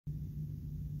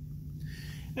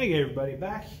Hey everybody,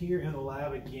 back here in the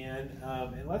lab again,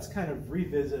 and let's kind of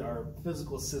revisit our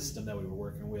physical system that we were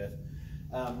working with,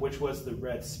 which was the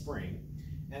red spring.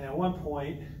 And at one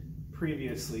point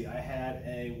previously I had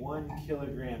a 1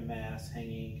 kilogram mass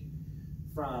hanging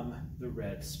from the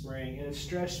red spring, and it's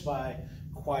stretched by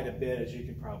quite a bit, as you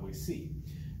can probably see.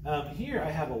 Here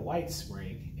I have a white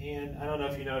spring, and I don't know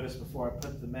if you noticed before I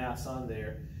put the mass on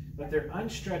there, but their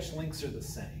unstretched links are the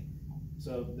same.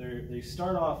 So they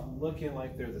start off looking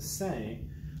like they're the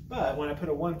same, but when I put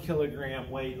a 1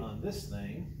 kilogram weight on this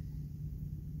thing,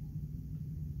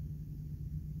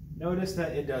 notice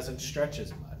that it doesn't stretch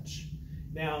as much.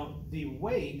 Now, the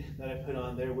weight that I put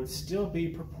on there would still be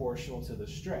proportional to the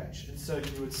stretch, and so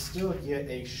you would still get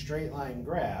a straight line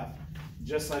graph,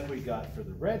 just like we got for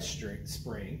the red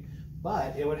spring,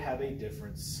 but it would have a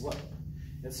different slope.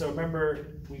 And so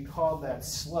remember, we called that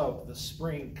slope the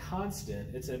spring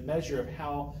constant. It's a measure of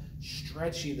how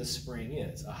stretchy the spring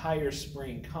is. A higher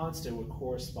spring constant would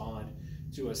correspond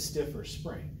to a stiffer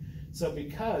spring. So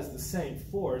because the same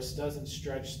force doesn't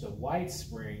stretch the white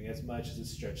spring as much as it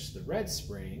stretches the red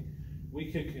spring,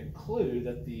 we could conclude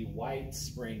that the white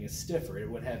spring is stiffer. It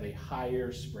would have a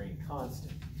higher spring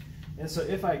constant. And so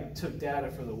if I took data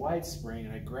for the white spring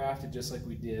and I graphed it just like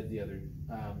we did the other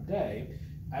day,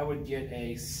 I would get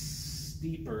a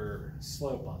steeper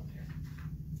slope on there.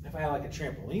 If I had like a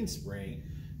trampoline spring,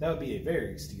 that would be a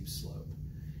very steep slope.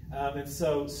 And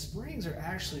so springs are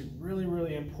actually really,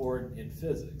 really important in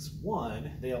physics.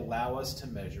 One, they allow us to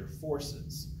measure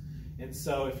forces. And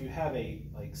so if you have a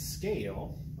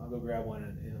scale, I'll go grab one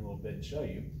in a little bit and show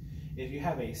you. If you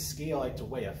have a scale like to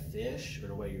weigh a fish or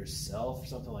to weigh yourself,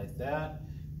 something like that,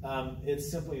 it's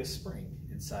simply a spring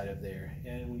inside of there,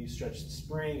 and when you stretch the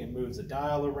spring, it moves the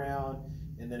dial around,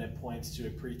 and then it points to a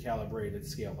pre-calibrated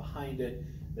scale behind it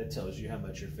that tells you how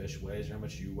much your fish weighs, or how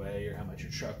much you weigh, or how much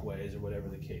your truck weighs, or whatever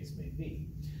the case may be.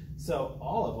 So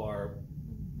all of our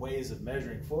ways of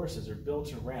measuring forces are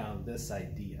built around this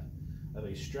idea of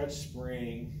a stretched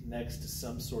spring next to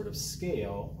some sort of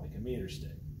scale, like a meter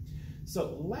stick.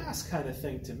 So last kind of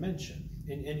thing to mention,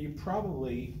 and you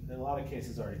probably, in a lot of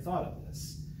cases, already thought of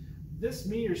this. This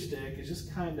meter stick is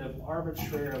just kind of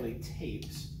arbitrarily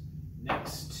taped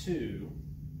next to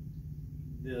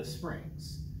the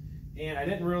springs. And I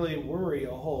didn't really worry a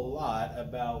whole lot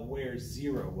about where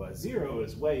zero was. Zero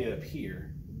is way up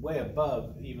here, way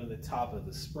above even the top of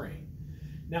the spring.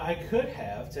 Now I could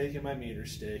have taken my meter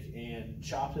stick and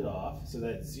chopped it off so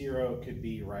that zero could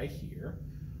be right here.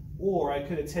 Or I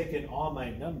could have taken all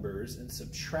my numbers and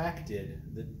subtracted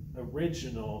the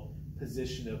original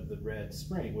position of the red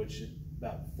spring, which is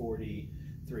about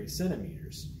 43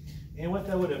 centimeters. And what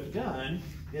that would have done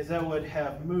is that would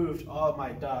have moved all of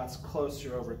my dots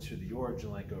closer over to the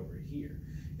origin, like over here.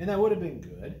 And that would have been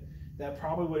good. That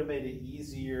probably would have made it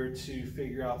easier to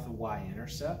figure out the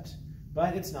y-intercept,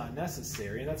 but it's not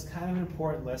necessary. And that's kind of an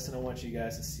important lesson I want you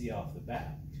guys to see off the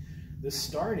bat. The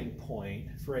starting point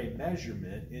for a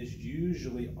measurement is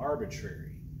usually arbitrary.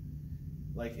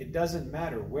 Like, it doesn't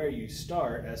matter where you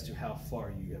start as to how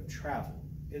far you have traveled.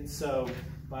 And so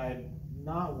by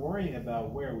not worrying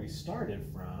about where we started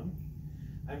from,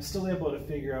 I'm still able to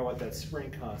figure out what that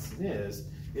spring constant is.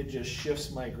 It just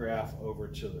shifts my graph over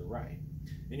to the right.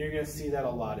 And you're going to see that a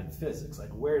lot in physics.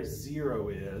 Like, where zero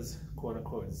is, quote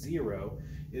unquote zero,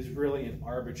 is really an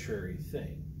arbitrary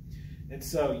thing. And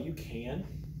so you can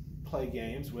play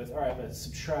games with, all right, I'm going to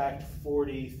subtract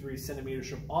 43 centimeters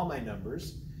from all my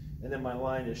numbers, and then my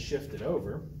line is shifted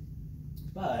over,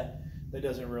 but that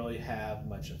doesn't really have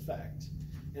much effect.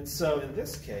 And so in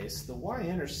this case, the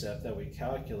y-intercept that we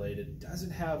calculated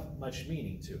doesn't have much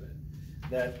meaning to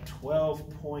it. That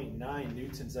 12.9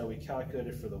 newtons that we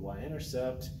calculated for the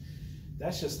y-intercept,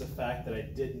 that's just the fact that I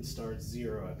didn't start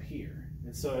zero up here.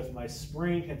 And so if my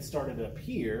spring had started up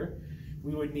here,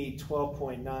 we would need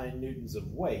 12.9 newtons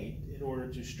of weight in order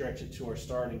to stretch it to our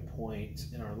starting point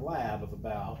in our lab of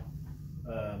about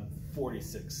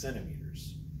 46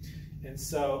 centimeters. And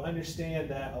so understand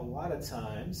that a lot of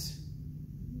times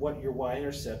what your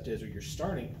y-intercept is, or your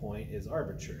starting point, is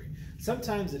arbitrary.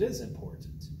 Sometimes it is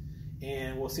important,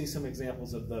 and we'll see some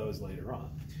examples of those later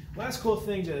on. Last cool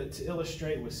thing to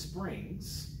illustrate with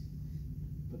springs,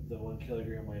 put the 1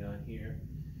 kilogram weight on here.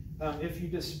 If you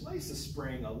displace a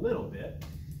spring a little bit,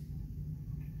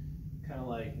 kind of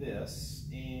like this,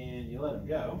 and you let them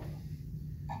go,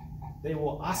 they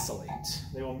will oscillate.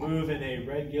 They will move in a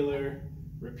regular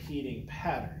repeating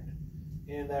pattern.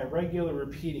 And that regular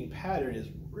repeating pattern is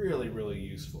really, really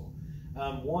useful.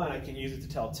 One, I can use it to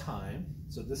tell time.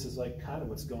 So this is like kind of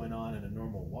what's going on in a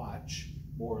normal watch,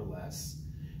 more or less.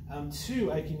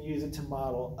 Two, I can use it to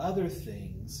model other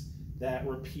things that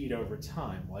repeat over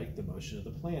time, like the motion of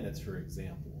the planets, for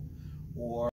example,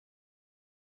 or